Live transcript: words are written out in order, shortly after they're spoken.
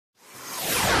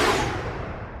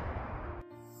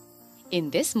In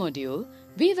this module,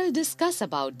 we will discuss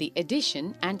about the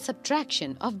addition and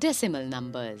subtraction of decimal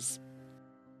numbers.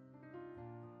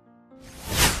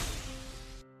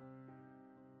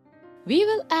 We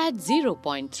will add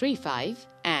 0.35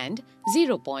 and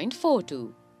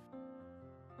 0.42.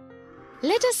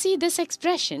 Let us see this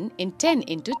expression in 10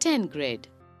 into 10 grid.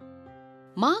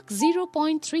 Mark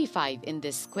 0.35 in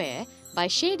this square by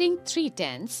shading 3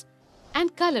 tenths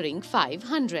and coloring 5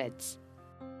 hundredths.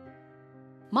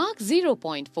 Mark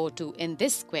 0.42 in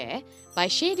this square by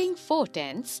shading 4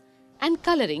 tenths and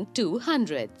coloring 2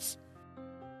 hundredths.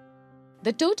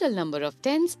 The total number of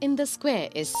tenths in the square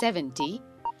is 70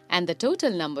 and the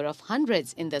total number of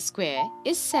hundredths in the square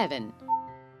is 7.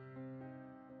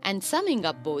 And summing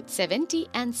up both 70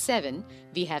 and 7,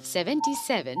 we have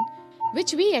 77,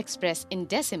 which we express in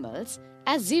decimals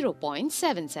as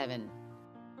 0.77.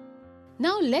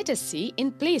 Now let us see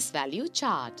in place value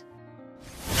chart.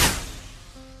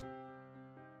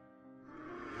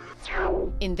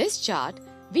 In this chart,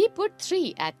 we put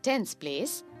 3 at tens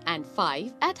place and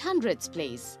 5 at hundredths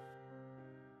place.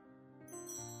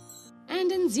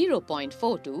 And in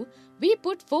 0.42, we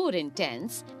put 4 in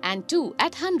tens and 2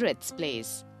 at hundredths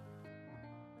place.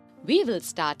 We will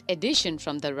start addition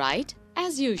from the right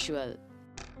as usual.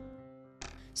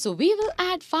 So we will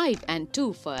add 5 and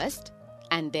 2 first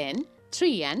and then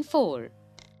 3 and 4.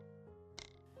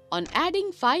 On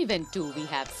adding 5 and 2 we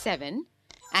have 7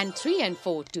 and 3 and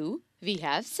 4 too we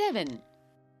have 7.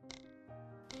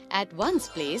 At ones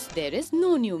place there is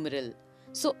no numeral,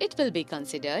 so it will be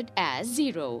considered as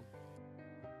 0.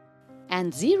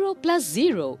 And 0 plus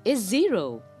 0 is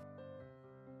 0.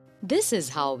 This is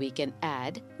how we can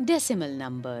add decimal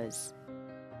numbers.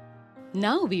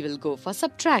 Now we will go for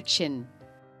subtraction.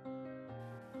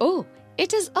 Oh,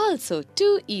 it is also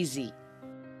too easy.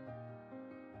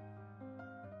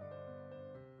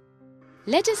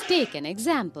 Let us take an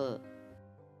example.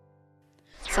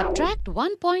 Subtract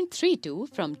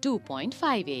 1.32 from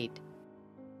 2.58.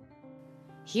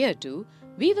 Here too,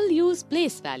 we will use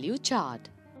place value chart.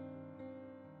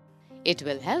 It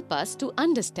will help us to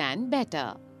understand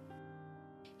better.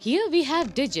 Here we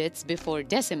have digits before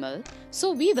decimal,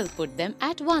 so we will put them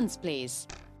at ones place.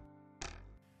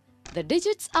 The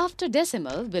digits after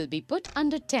decimal will be put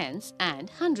under tens and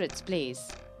hundredths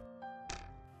place.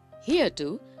 Here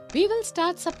too, we will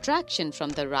start subtraction from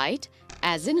the right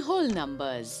as in whole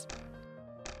numbers.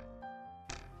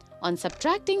 On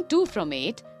subtracting 2 from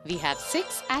 8, we have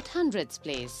 6 at hundredths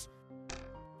place.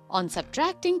 On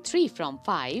subtracting 3 from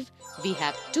 5, we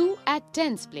have 2 at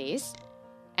tens place,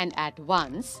 and at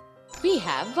ones, we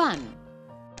have 1.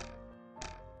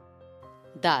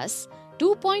 Thus,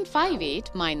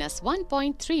 2.58 minus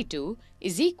 1.32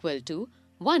 is equal to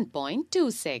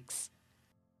 1.26.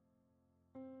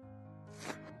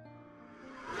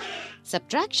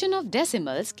 Subtraction of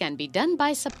decimals can be done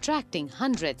by subtracting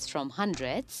hundredths from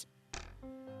hundredths,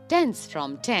 tens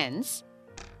from tens,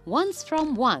 ones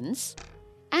from ones,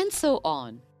 and so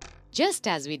on, just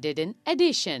as we did in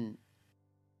addition.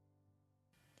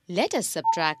 Let us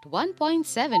subtract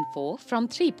 1.74 from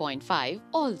 3.5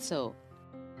 also.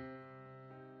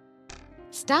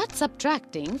 Start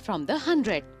subtracting from the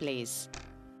hundredth place.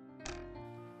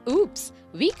 Oops,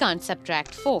 we can't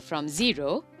subtract 4 from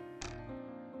 0.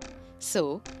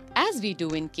 So, as we do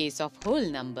in case of whole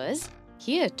numbers,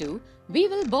 here too we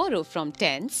will borrow from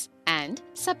tens and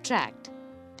subtract.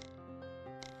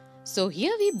 So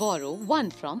here we borrow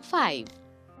 1 from 5.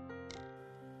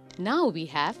 Now we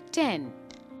have 10.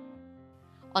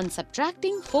 On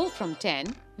subtracting 4 from 10,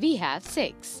 we have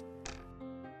 6.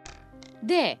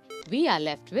 There, we are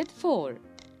left with 4.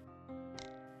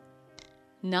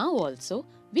 Now also,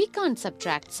 we can't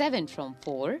subtract 7 from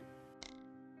 4.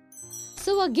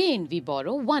 So again, we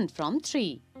borrow 1 from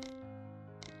 3.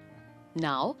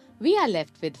 Now, we are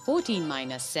left with 14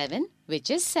 minus 7,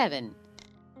 which is 7.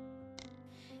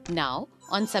 Now,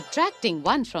 on subtracting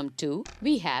 1 from 2,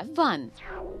 we have 1.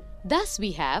 Thus,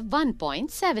 we have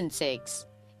 1.76.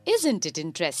 Isn't it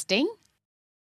interesting?